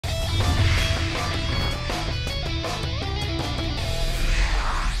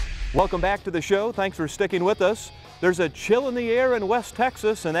Welcome back to the show. Thanks for sticking with us. There's a chill in the air in West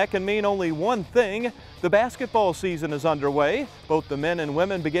Texas, and that can mean only one thing. The basketball season is underway. Both the men and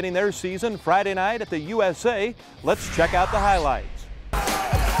women beginning their season Friday night at the USA. Let's check out the highlights.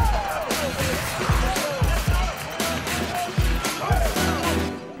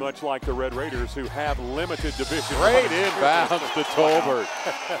 Much like the Red Raiders, who have limited division. Great inbounds to Tolbert.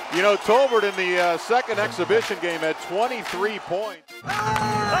 You know, Tolbert in the second exhibition game had 23 points.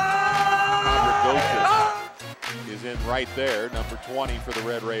 Is in right there, number 20 for the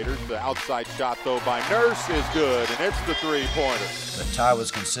Red Raiders. The outside shot, though, by Nurse is good, and it's the three-pointer. But Ty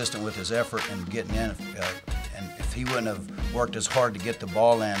was consistent with his effort and getting in, and if he wouldn't have worked as hard to get the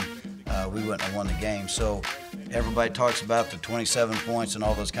ball in, we wouldn't have won the game. So everybody talks about the 27 points and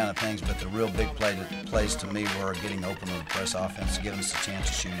all those kind of things, but the real big plays to me were getting open on the press offense, giving us a chance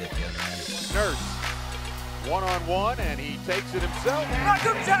to shoot at the other end. Nurse, one-on-one, and he takes it himself.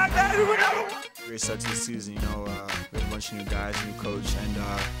 Great start to the season, you know, we have a bunch of new guys, new coach, and,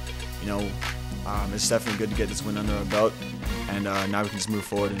 you know, it's definitely good to get this win under our belt, and now we can just move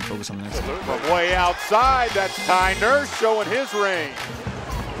forward and focus on the next one. From way outside, that's Ty Nurse showing his range.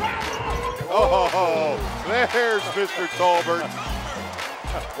 Oh, there's Mr. Tolbert.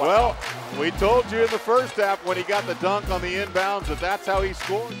 Well, we told you in the first half when he got the dunk on the inbounds that that's how he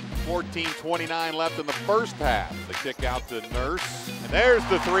scored. 14:29 left in the first half. The kick out to Nurse. And there's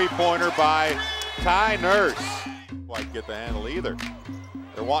the three-pointer by Ty Nurse. Quite get the handle either.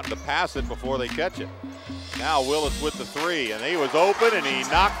 They're wanting to pass it before they catch it. Now Willis with the three, and he was open and he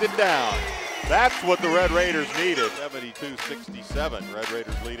knocked it down. That's what the Red Raiders needed. 72-67. Red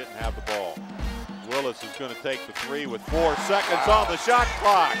Raiders lead it and have the ball. Willis is going to take the three with 4 seconds on the shot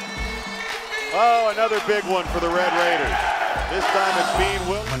clock. Oh, another big one for the Red Raiders. This time it's being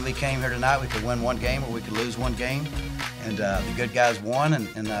Willis. When we came here tonight, we could win one game or we could lose one game. And the good guys won, and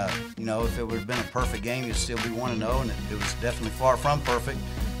you know, if it would have been a perfect game, you'd still be 1-0, and it was definitely far from perfect,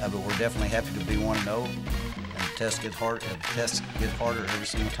 but we're definitely happy to be 1-0. And the tests get harder every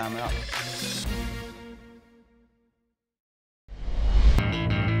single time out.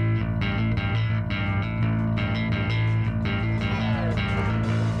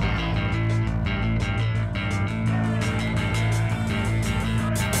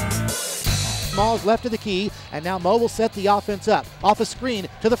 Smalls left of the key, and now Mo will set the offense up. Off a screen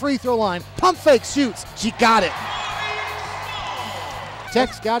to the free throw line. Pump fake, shoots. She got it.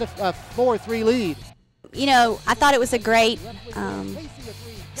 Tech's got a 4-3 lead. You know, I thought it was a great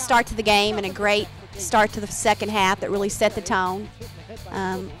start to the game and a great start to the second half that really set the tone.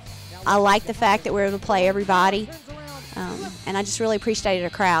 I like the fact that we were able to play everybody, and I just really appreciated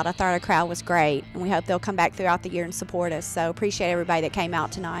the crowd. I thought our crowd was great, and we hope they'll come back throughout the year and support us. So appreciate everybody that came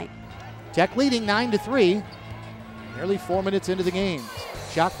out tonight. Tech leading 9-3, nearly 4 minutes into the game.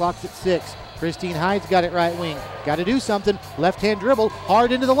 Shot clock's at 6. Christine Hyde's got it right wing. Got to do something. Left-hand dribble,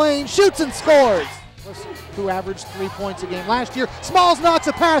 hard into the lane, shoots and scores. Who averaged 3 points a game last year. Smalls knocks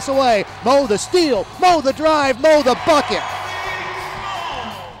a pass away. Mo the steal, Mo the drive, Mo the bucket.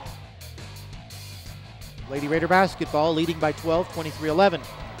 Lady Raider basketball leading by 12, 23-11.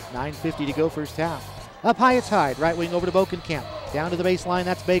 9:50 to go first half. Up high it's Hyde, right wing over to Bokenkamp. Down to the baseline,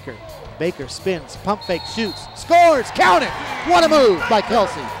 that's Baker. Baker spins, pump fake, shoots, scores, count it! What a move by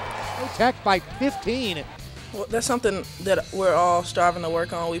Kelsey. Tech by 15. Well, that's something that we're all striving to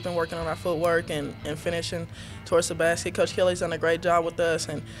work on. We've been working on our footwork and finishing towards the basket. Coach Kelly's done a great job with us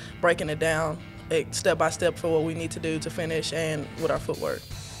and breaking it down step by step for what we need to do to finish and with our footwork.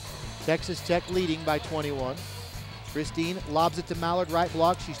 Texas Tech leading by 21. Christine lobs it to Mallard, right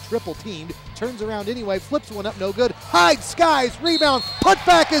block. She's triple teamed, turns around anyway, flips one up, no good. Hyde, skies, rebound,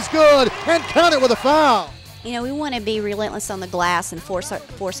 putback is good, and count it with a foul. You know, we want to be relentless on the glass and force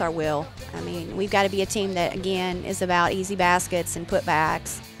our will. I mean, we've got to be a team that, again, is about easy baskets and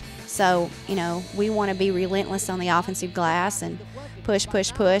putbacks. So, you know, we want to be relentless on the offensive glass and push,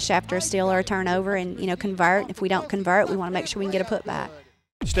 push, push after a steal or a turnover and, you know, convert. If we don't convert, we want to make sure we can get a putback.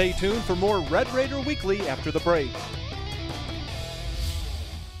 Stay tuned for more Red Raider Weekly after the break.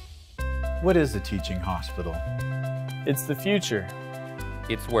 What is a teaching hospital? It's the future.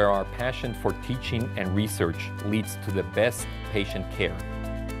 It's where our passion for teaching and research leads to the best patient care.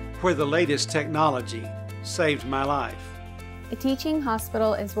 Where the latest technology saved my life. A teaching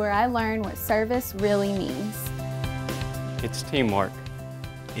hospital is where I learn what service really means. It's teamwork.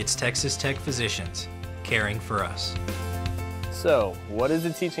 It's Texas Tech physicians caring for us. So, what is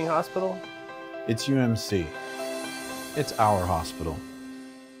a teaching hospital? It's UMC. It's our hospital.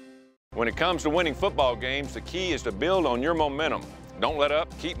 When it comes to winning football games, the key is to build on your momentum. Don't let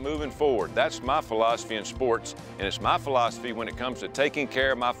up, keep moving forward. That's my philosophy in sports, and it's my philosophy when it comes to taking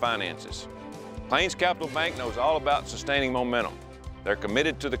care of my finances. Plains Capital Bank knows all about sustaining momentum. They're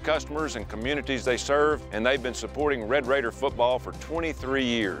committed to the customers and communities they serve, and they've been supporting Red Raider football for 23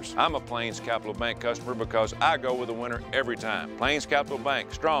 years. I'm a Plains Capital Bank customer because I go with the winner every time. Plains Capital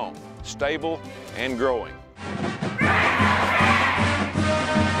Bank, strong, stable, and growing.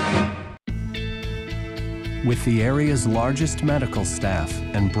 With the area's largest medical staff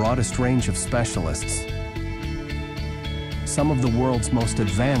and broadest range of specialists, some of the world's most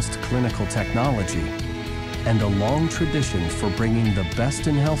advanced clinical technology, and a long tradition for bringing the best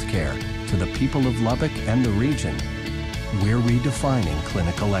in healthcare to the people of Lubbock and the region, we're redefining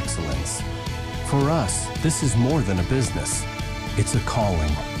clinical excellence. For us, this is more than a business. It's a calling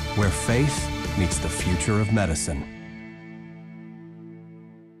where faith meets the future of medicine.